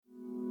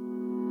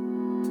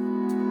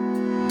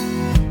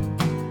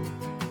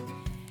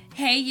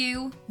Hey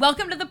you,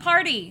 welcome to the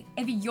party.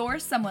 If you're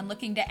someone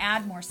looking to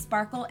add more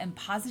sparkle and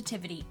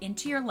positivity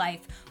into your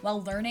life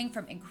while learning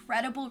from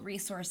incredible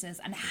resources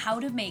on how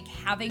to make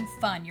having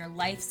fun your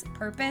life's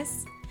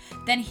purpose,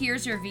 then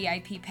here's your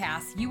VIP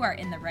pass. You are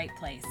in the right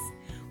place.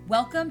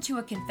 Welcome to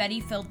a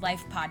Confetti-Filled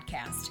Life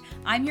podcast.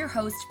 I'm your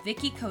host,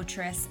 Vicki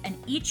Kotris, and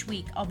each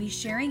week I'll be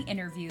sharing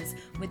interviews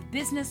with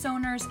business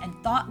owners and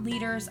thought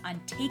leaders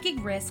on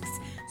taking risks,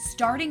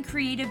 starting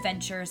creative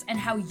ventures, and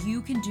how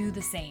you can do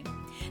the same.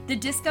 The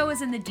disco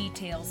is in the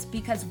details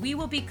because we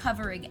will be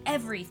covering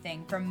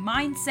everything from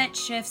mindset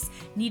shifts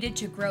needed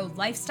to grow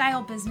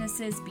lifestyle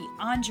businesses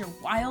beyond your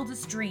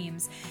wildest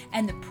dreams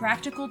and the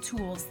practical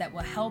tools that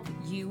will help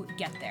you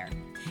get there.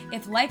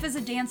 If life is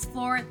a dance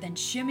floor, then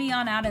shimmy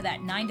on out of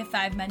that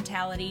 9-to-5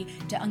 mentality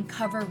to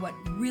uncover what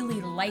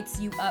really lights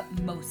you up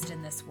most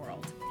in this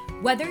world.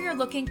 Whether you're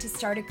looking to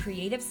start a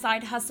creative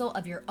side hustle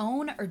of your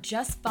own or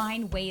just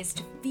find ways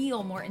to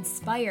feel more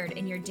inspired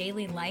in your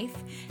daily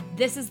life,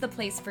 this is the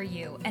place for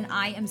you, and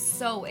I am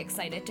so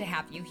excited to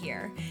have you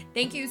here.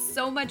 Thank you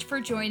so much for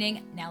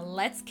joining. Now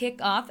let's kick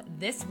off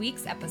this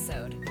week's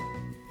episode.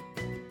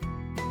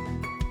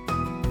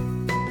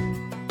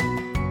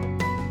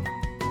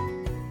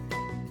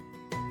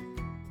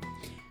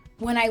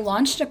 When I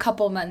launched a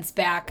couple months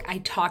back, I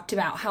talked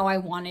about how I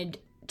wanted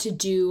to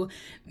do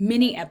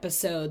mini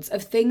episodes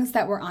of things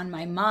that were on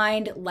my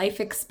mind, life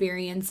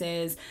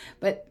experiences,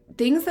 but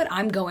things that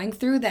I'm going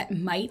through that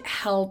might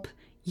help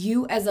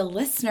you as a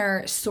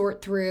listener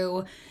sort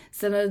through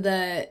some of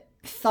the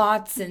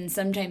thoughts and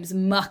sometimes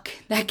muck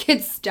that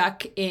gets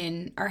stuck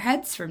in our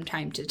heads from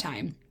time to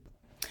time.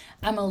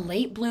 I'm a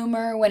late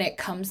bloomer when it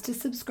comes to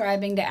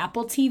subscribing to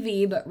Apple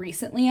TV, but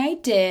recently I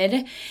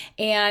did,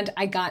 and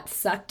I got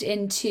sucked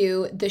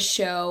into the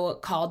show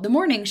called The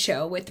Morning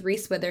Show with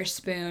Reese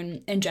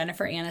Witherspoon and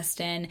Jennifer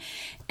Aniston,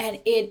 and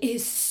it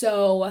is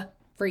so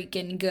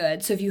freaking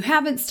good. So if you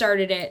haven't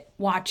started it,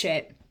 watch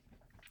it.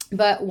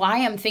 But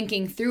why I'm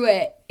thinking through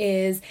it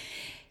is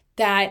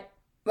that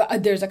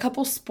there's a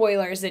couple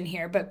spoilers in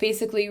here, but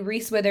basically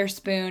Reese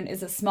Witherspoon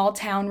is a small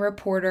town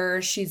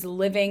reporter. She's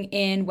living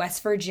in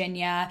West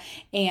Virginia,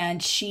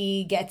 and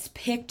she gets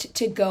picked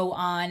to go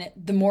on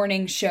the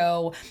morning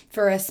show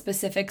for a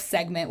specific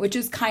segment, which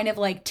is kind of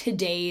like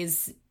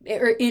today's,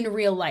 or in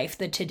real life,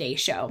 the Today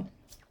Show.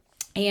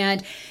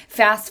 And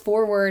fast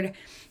forward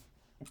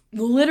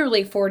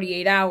literally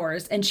 48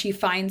 hours, and she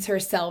finds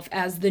herself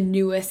as the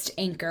newest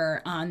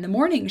anchor on the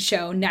morning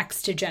show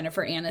next to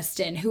Jennifer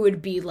Aniston, who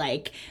would be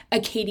like a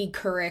Katie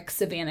Couric,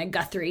 Savannah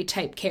Guthrie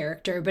type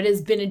character, but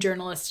has been a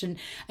journalist and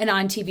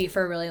on TV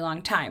for a really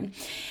long time.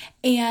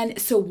 And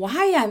so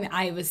why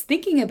I was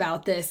thinking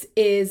about this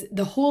is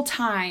the whole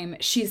time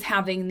she's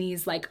having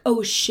these like,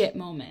 oh shit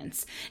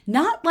moments.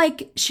 Not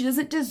like she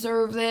doesn't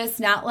deserve this,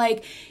 not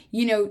like,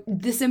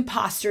 this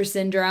imposter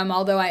syndrome,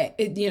 although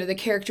the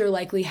character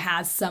likely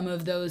has some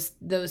of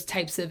those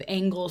types of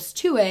angles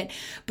to it,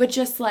 but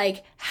just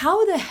like,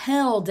 how the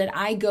hell did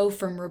I go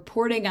from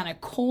reporting on a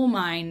coal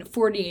mine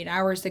 48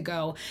 hours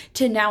ago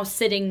to now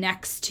sitting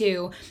next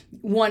to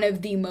one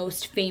of the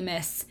most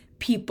famous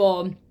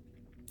people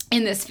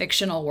in this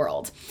fictional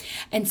world?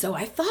 And so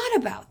I thought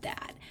about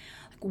that.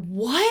 Like,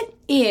 what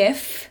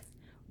if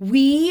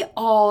we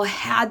all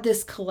had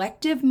this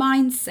collective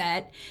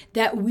mindset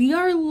that we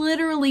are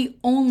literally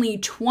only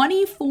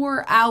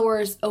 24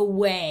 hours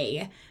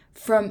away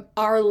from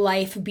our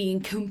life being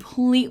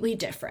completely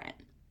different?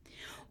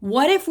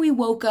 What if we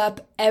woke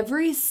up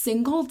every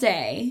single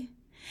day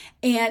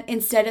and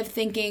instead of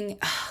thinking,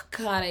 oh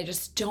God, I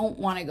just don't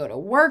want to go to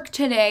work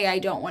today, I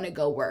don't want to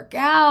go work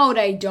out,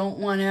 I don't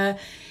want to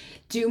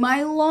do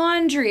my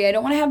laundry, I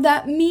don't want to have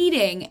that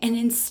meeting, and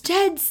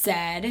instead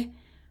said,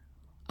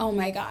 oh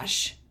my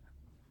gosh,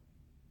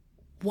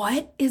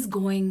 what is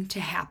going to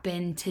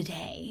happen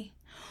today?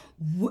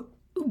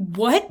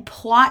 What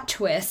plot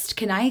twist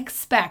can I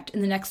expect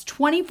in the next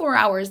 24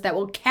 hours that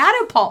will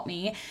catapult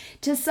me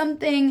to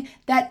something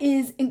that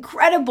is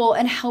incredible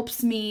and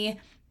helps me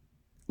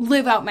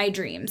live out my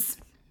dreams?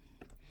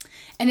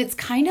 And it's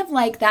kind of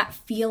like that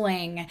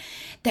feeling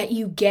that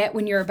you get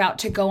when you're about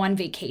to go on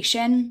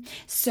vacation.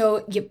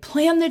 So you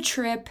plan the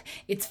trip.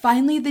 It's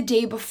finally the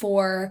day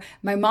before.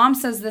 My mom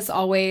says this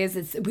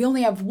always. We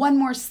only have one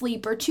more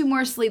sleep or two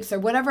more sleeps or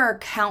whatever our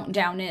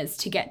countdown is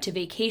to get to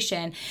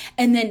vacation.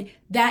 And then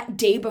that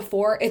day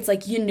before, it's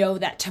like,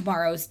 that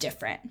tomorrow's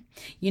different.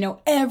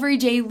 Every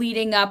day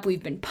leading up,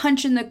 we've been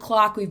punching the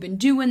clock, we've been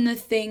doing the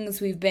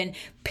things, we've been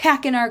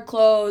packing our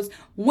clothes,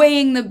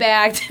 weighing the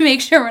bag to make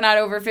sure we're not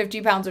over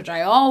 50 pounds, which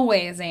I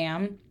always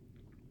am.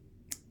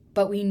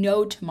 But we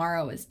know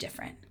tomorrow is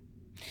different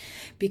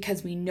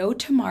because we know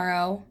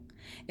tomorrow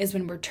is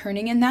when we're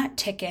turning in that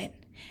ticket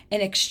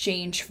in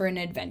exchange for an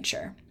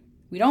adventure.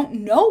 We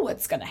don't know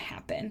what's going to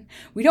happen.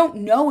 We don't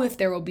know if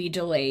there will be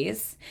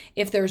delays,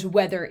 if there's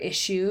weather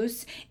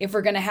issues, if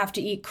we're going to have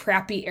to eat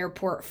crappy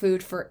airport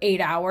food for 8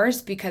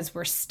 hours because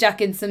we're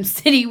stuck in some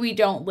city we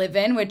don't live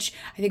in, which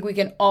I think we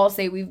can all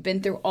say we've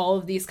been through all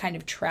of these kind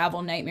of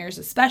travel nightmares,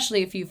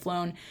 especially if you've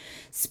flown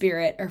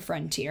Spirit or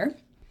Frontier.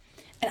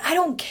 And I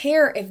don't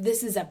care if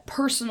this is a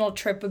personal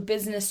trip, a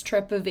business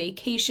trip, a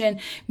vacation.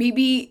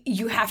 Maybe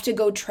you have to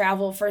go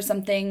travel for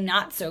something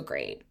not so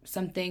great,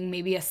 something,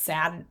 maybe a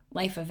sad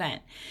life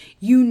event.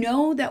 You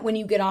know that when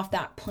you get off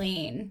that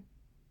plane,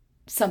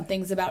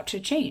 something's about to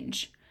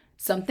change.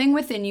 Something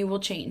within you will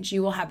change.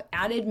 You will have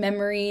added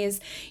memories.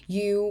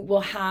 You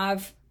will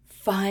have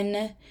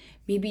fun.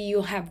 Maybe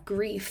you'll have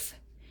grief.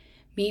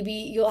 Maybe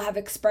you'll have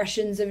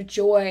expressions of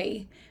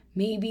joy.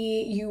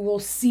 Maybe you will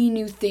see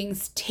new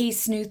things,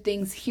 taste new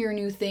things, hear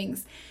new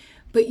things.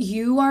 But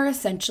you are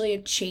essentially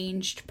a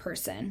changed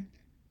person.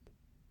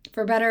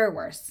 For better or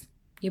worse.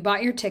 You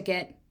bought your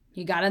ticket.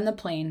 You got on the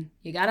plane.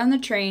 You got on the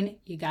train.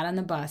 You got on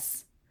the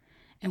bus.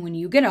 And when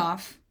you get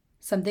off,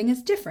 something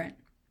is different.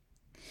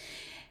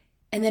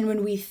 And then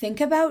when we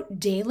think about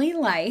daily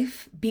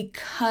life,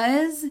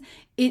 because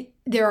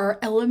there are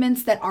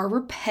elements that are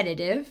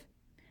repetitive,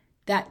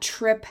 that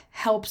trip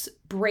helps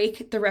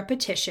break the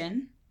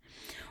repetition.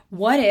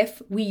 What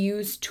if we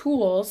use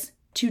tools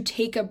to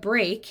take a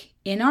break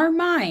in our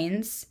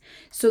minds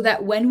so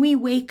that when we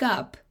wake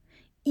up,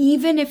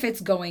 even if it's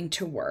going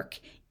to work,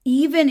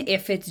 even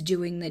if it's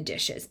doing the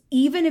dishes,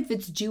 even if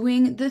it's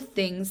doing the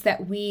things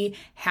that we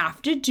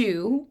have to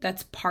do,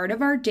 that's part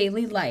of our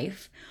daily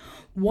life,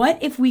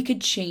 what if we could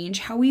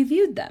change how we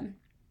viewed them?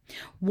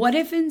 What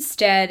if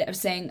instead of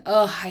saying,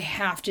 oh, I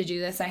have to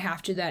do this, I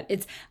have to do that,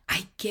 it's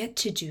I get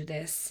to do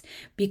this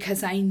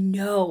because I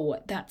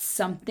know that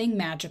something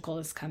magical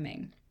is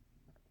coming.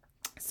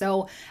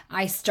 So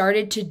I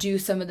started to do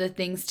some of the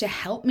things to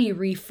help me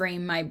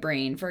reframe my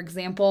brain. For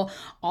example,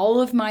 all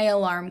of my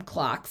alarm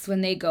clocks, when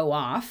they go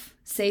off,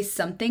 say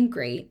something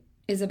great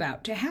is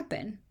about to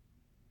happen.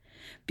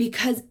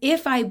 Because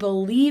if I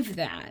believe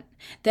that,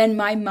 then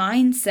my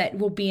mindset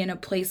will be in a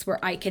place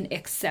where I can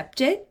accept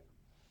it.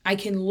 I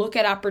can look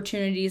at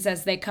opportunities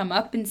as they come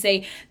up and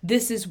say,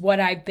 this is what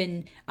I've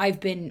been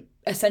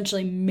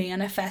essentially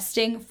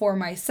manifesting for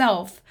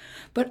myself.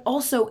 But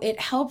also it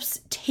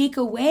helps take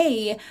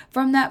away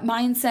from that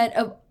mindset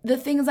of the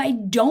things I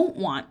don't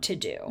want to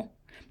do.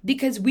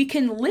 Because we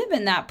can live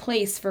in that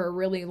place for a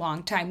really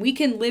long time. We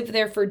can live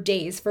there for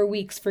days, for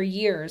weeks, for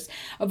years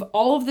of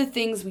all of the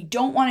things we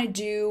don't want to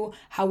do,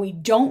 how we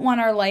don't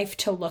want our life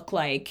to look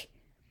like.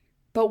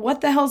 But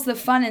what the hell's the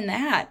fun in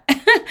that?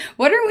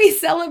 What are we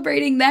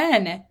celebrating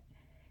then?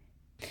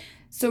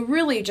 So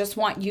really just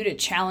want you to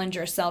challenge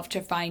yourself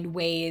to find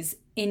ways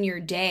in your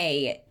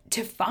day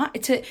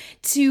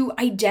to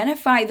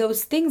identify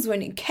those things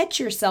when you catch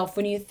yourself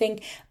when you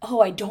think,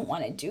 oh, I don't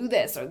want to do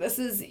this, or this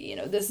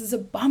is a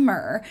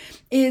bummer,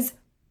 is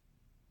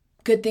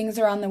good things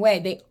are on the way.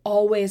 They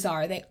always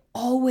are. They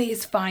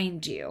always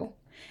find you.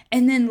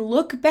 And then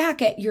look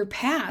back at your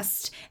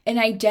past and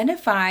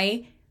identify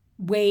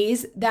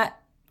ways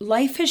that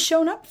life has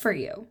shown up for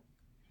you.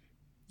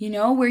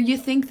 Where you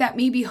think that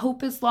maybe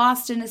hope is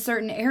lost in a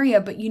certain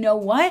area, but you know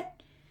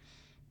what?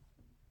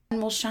 The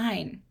sun will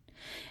shine.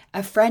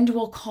 A friend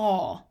will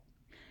call.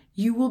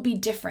 You will be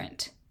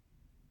different.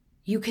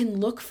 You can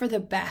look for the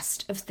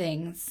best of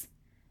things.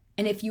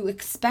 And if you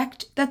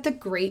expect that the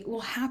great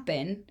will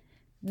happen,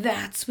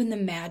 that's when the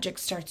magic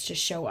starts to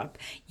show up.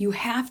 You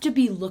have to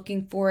be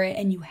looking for it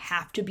and you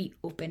have to be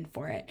open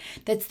for it.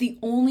 That's the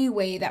only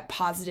way that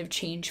positive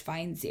change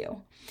finds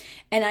you.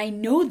 And I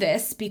know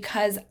this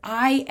because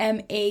I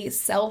am a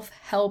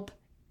self-help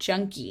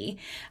junkie.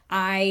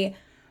 I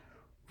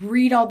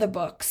read all the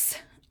books.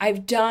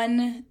 I've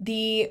done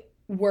the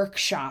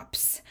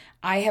workshops.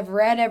 I have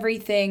read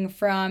everything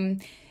from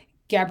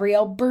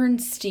Gabrielle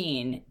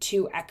Bernstein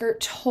to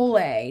Eckhart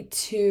Tolle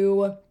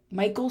to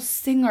Michael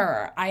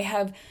Singer. I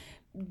have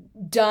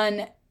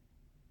done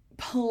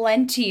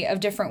plenty of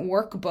different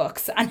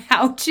workbooks on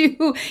how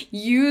to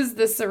use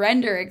the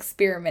surrender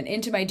experiment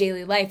into my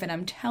daily life. And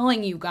I'm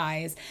telling you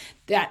guys,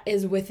 that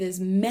is with as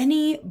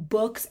many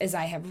books as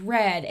I have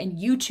read and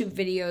YouTube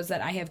videos that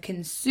I have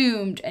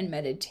consumed and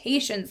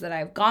meditations that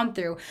I've gone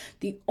through,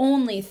 the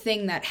only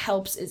thing that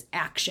helps is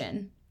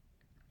action.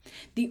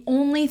 The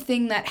only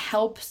thing that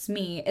helps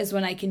me is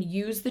when I can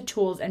use the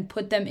tools and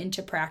put them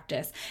into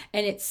practice.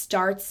 And it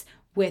starts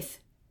with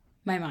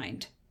my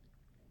mind.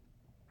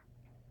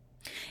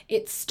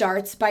 It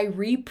starts by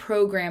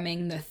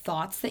reprogramming the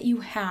thoughts that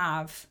you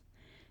have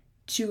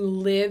to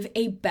live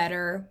a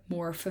better,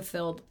 more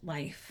fulfilled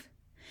life.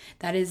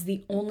 That is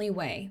the only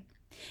way.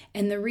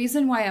 And the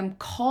reason why I'm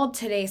called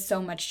today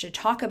so much to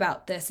talk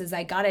about this is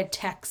I got a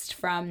text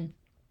from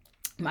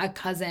my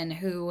cousin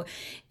who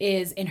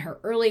is in her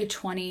early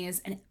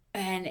 20s.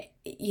 And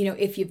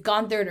if you've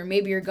gone through it or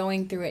maybe you're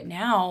going through it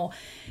now,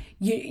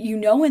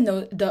 in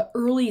the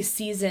early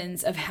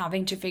seasons of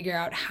having to figure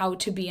out how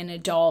to be an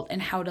adult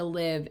and how to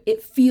live,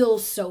 it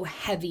feels so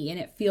heavy and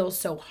it feels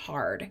so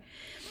hard.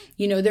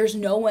 There's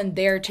no one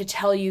there to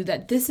tell you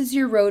that this is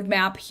your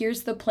roadmap,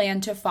 here's the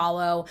plan to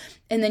follow,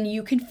 and then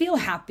you can feel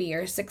happy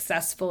or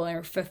successful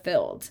or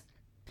fulfilled.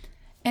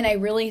 And I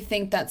really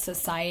think that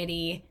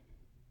society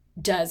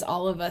does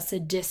all of us a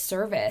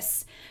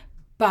disservice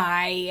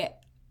by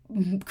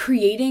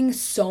creating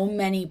so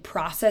many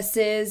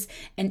processes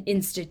and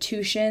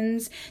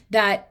institutions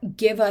that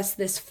give us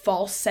this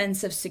false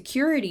sense of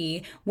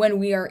security when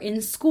we are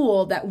in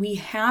school, that we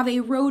have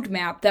a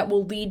roadmap that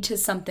will lead to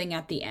something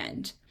at the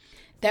end,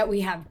 that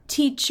we have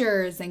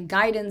teachers and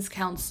guidance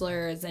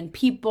counselors and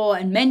people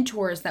and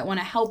mentors that want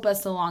to help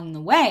us along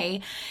the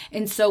way.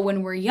 And so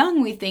when we're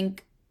young, we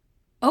think,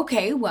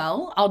 okay,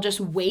 well, I'll just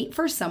wait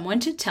for someone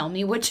to tell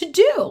me what to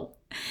do.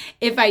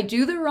 If I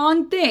do the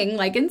wrong thing,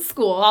 like in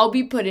school, I'll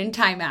be put in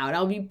timeout.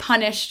 I'll be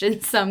punished in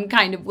some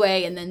kind of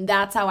way. And then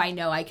that's how I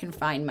know I can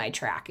find my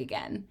track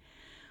again.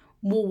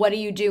 Well, what do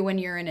you do when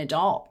you're an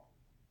adult?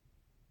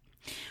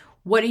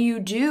 What do you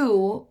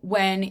do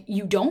when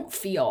you don't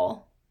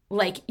feel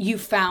like you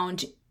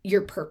found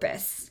your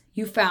purpose?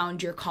 You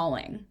found your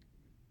calling.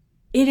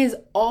 It is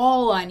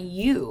all on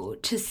you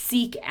to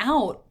seek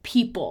out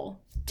people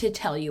to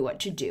tell you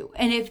what to do.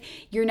 And if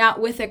you're not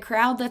with a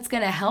crowd that's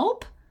going to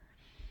help,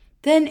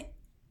 then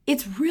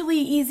it's really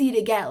easy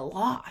to get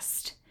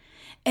lost.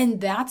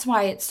 And that's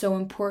why it's so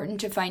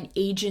important to find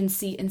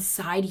agency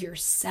inside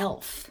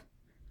yourself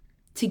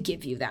to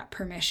give you that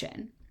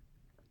permission.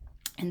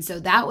 And so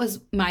that was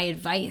my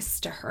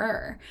advice to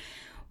her.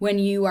 When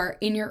you are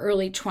in your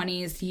early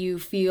 20s, you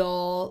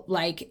feel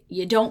like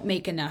you don't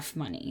make enough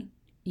money.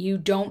 You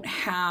don't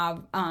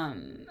have,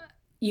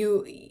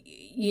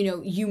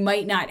 you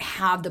might not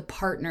have the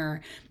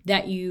partner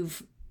that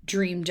you've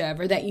dreamed of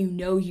or that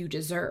you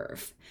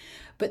deserve.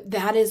 But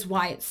that is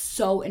why it's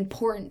so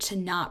important to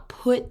not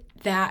put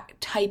that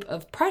type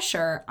of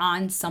pressure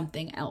on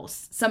something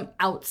else, some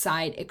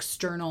outside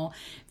external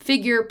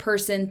figure,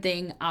 person,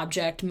 thing,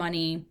 object,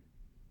 money.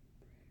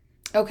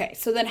 Okay,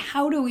 so then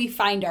how do we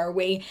find our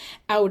way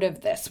out of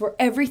this where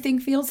everything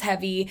feels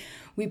heavy?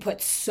 We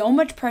put so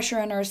much pressure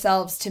on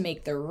ourselves to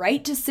make the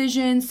right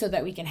decisions so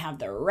that we can have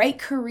the right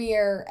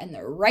career and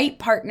the right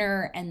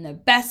partner and the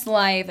best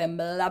life and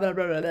blah, blah,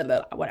 blah, blah, blah,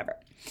 blah, whatever.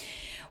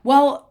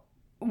 Well,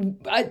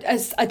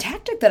 a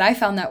tactic that I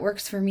found that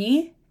works for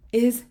me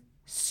is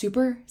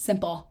super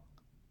simple,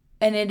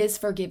 and it is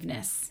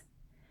forgiveness.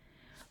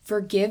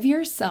 Forgive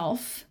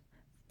yourself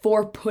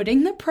for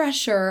putting the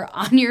pressure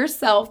on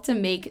yourself to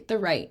make the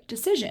right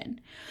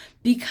decision,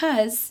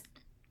 because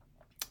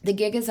the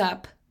gig is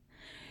up.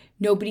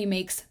 Nobody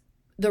makes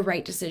the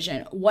right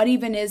decision. What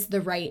even is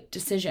the right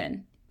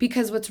decision?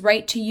 Because what's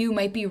right to you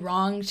might be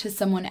wrong to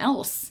someone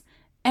else,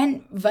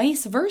 and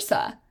vice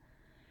versa.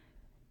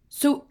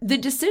 So the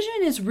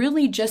decision is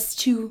really just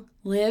to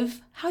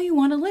live how you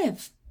want to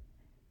live.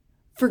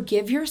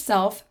 Forgive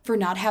yourself for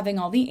not having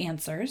all the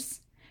answers,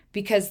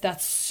 because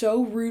that's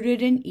so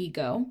rooted in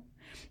ego.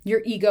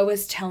 Your ego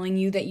is telling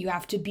you that you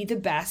have to be the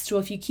best. Well,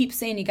 if you keep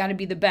saying you got to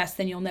be the best,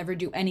 then you'll never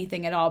do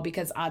anything at all,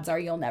 because odds are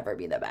you'll never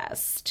be the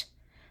best.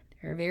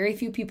 There are very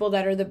few people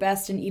that are the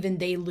best, and even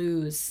they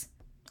lose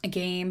a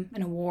game,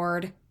 an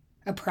award,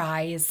 a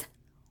prize,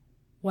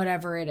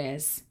 whatever it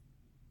is.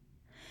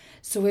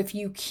 So if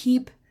you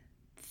keep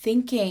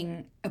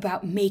thinking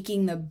about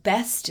making the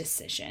best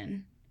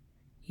decision,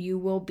 you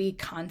will be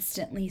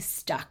constantly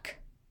stuck.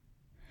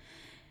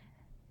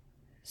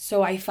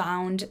 So I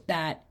found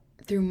that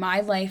through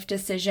my life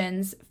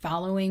decisions,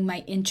 following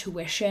my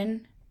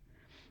intuition,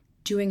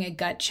 doing a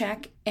gut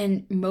check,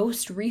 and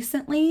most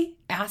recently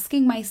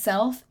asking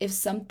myself if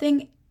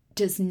something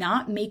does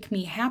not make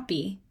me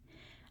happy,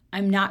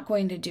 I'm not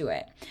going to do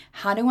it.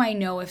 How do I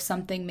know if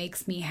something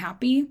makes me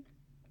happy?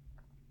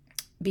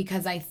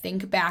 Because I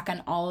think back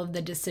on all of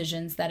the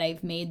decisions that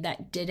I've made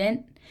that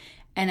didn't,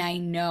 and I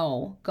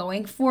know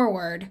going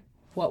forward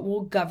what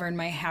will govern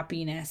my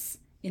happiness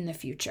in the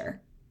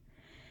future.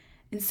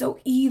 And so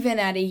even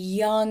at a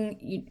young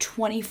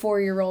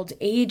 24-year-old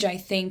age, I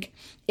think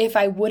if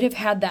I would have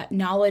had that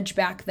knowledge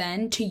back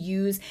then to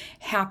use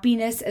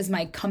happiness as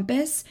my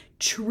compass,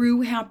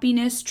 true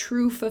happiness,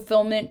 true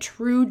fulfillment,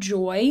 true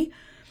joy,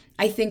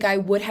 I think I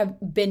would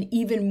have been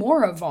even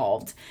more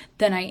evolved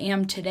than I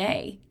am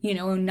today,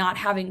 not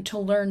having to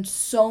learn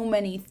so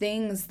many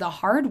things the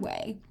hard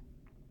way.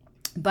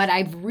 But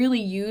I've really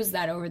used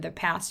that over the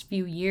past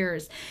few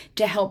years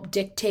to help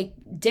dictate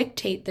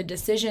the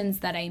decisions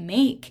that I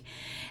make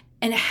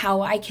and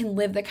how I can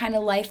live the kind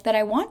of life that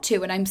I want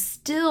to. And I'm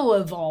still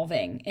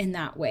evolving in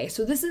that way.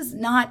 So this is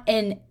not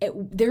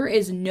there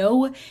is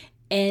no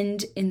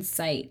end in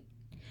sight.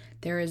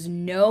 There is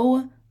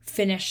no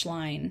finish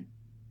line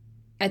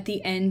at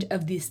the end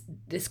of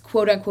this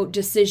quote unquote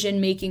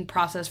decision-making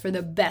process for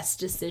the best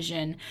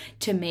decision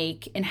to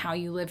make in how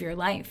you live your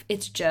life.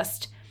 It's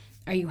just,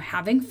 are you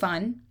having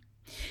fun?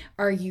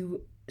 Are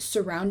you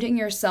surrounding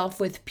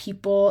yourself with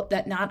people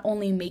that not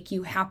only make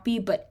you happy,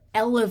 but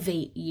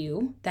elevate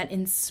you, that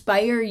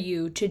inspire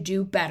you to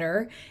do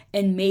better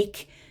and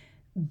make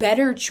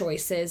better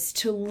choices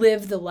to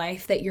live the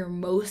life that you're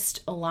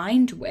most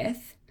aligned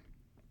with?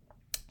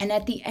 And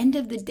at the end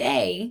of the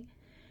day,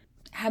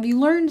 have you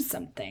learned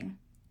something?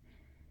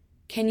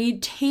 Can you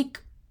take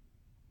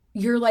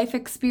your life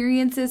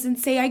experiences and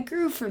say, I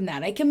grew from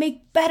that. I can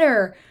make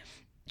better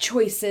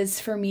choices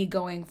for me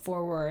going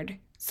forward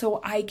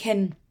so I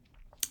can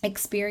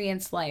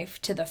experience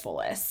life to the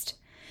fullest.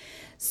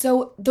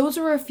 So those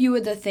are a few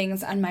of the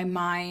things on my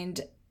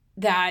mind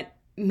that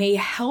may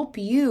help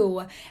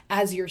you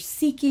as you're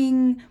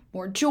seeking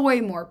more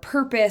joy, more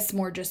purpose,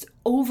 more just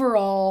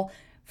overall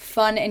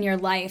fun in your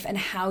life, and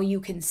how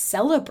you can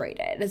celebrate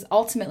it. As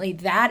ultimately,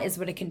 that is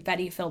what a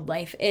confetti-filled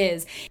life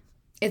is.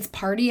 It's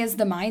party as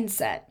the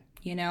mindset.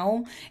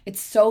 It's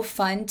so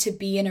fun to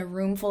be in a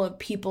room full of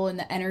people and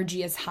the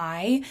energy is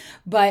high.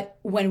 But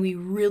when we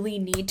really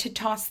need to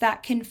toss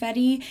that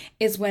confetti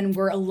is when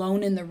we're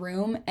alone in the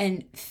room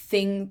and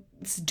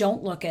things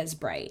don't look as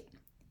bright.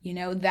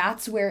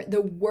 That's where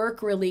the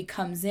work really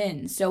comes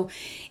in. So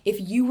if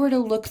you were to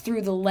look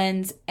through the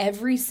lens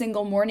every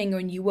single morning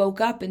when you woke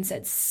up and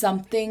said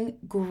something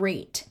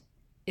great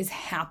is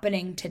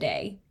happening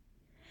today,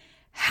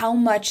 how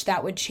much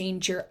that would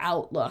change your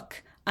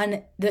outlook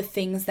on the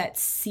things that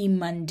seem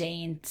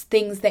mundane,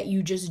 things that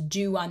you just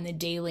do on the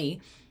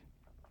daily.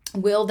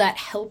 Will that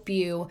help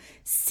you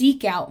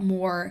seek out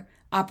more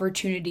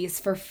opportunities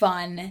for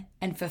fun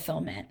and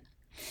fulfillment?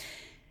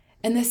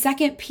 And the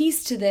second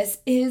piece to this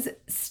is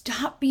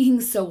stop being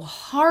so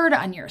hard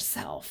on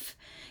yourself.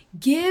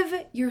 Give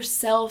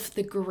yourself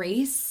the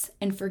grace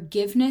and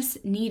forgiveness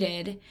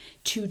needed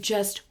to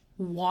just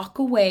walk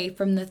away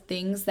from the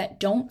things that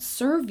don't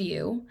serve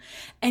you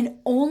and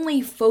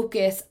only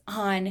focus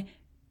on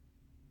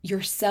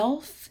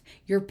yourself,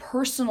 your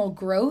personal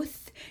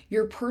growth,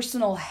 your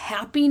personal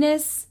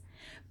happiness,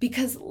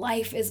 because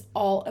life is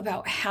all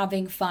about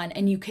having fun,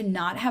 and you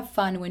cannot have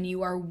fun when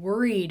you are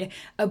worried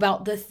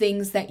about the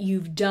things that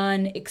you've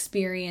done,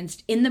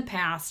 experienced in the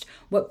past,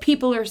 what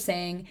people are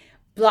saying,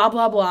 blah,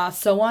 blah, blah,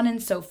 so on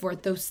and so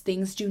forth. Those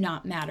things do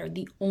not matter.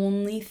 The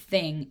only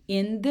thing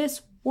in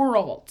this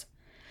world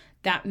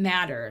that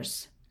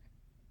matters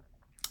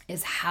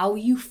is how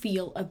you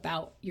feel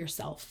about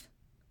yourself.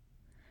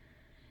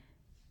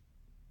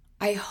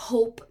 I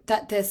hope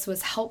that this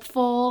was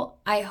helpful.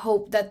 I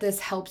hope that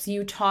this helps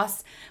you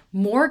toss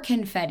more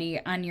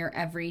confetti on your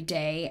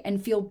everyday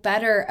and feel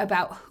better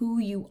about who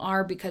you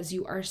are, because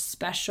you are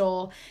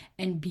special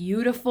and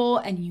beautiful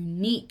and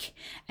unique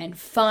and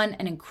fun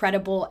and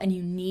incredible, and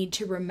you need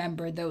to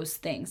remember those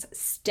things.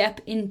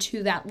 Step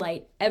into that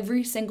light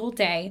every single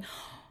day.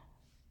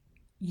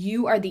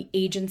 You are the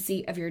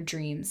agency of your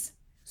dreams.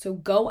 So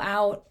go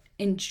out,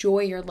 enjoy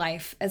your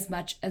life as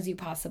much as you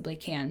possibly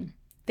can.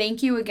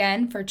 Thank you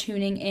again for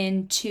tuning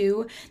in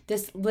to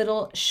this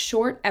little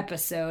short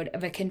episode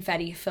of A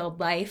Confetti-Filled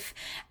Life,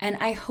 and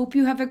I hope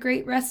you have a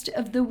great rest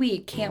of the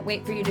week. Can't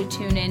wait for you to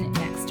tune in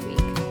next week.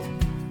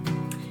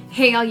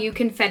 Hey, all you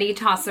confetti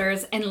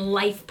tossers and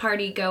life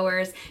party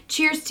goers.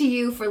 Cheers to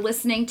you for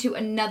listening to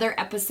another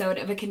episode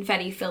of A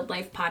Confetti-Filled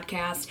Life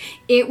podcast.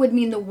 It would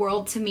mean the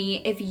world to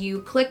me if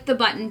you click the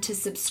button to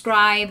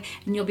subscribe,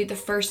 and you'll be the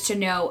first to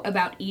know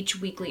about each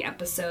weekly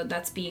episode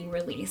that's being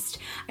released.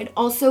 I'd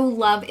also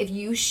love if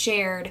you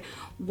shared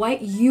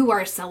what you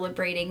are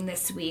celebrating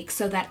this week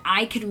so that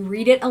I can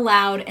read it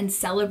aloud and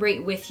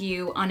celebrate with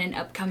you on an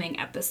upcoming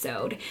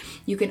episode.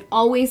 You can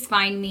always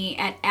find me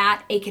at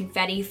A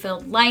Confetti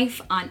Filled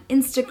Life on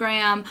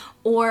Instagram,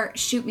 or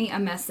shoot me a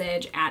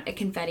message at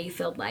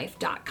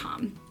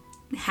aconfettifilledlife.com.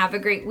 Have a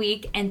great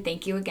week, and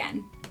thank you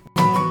again.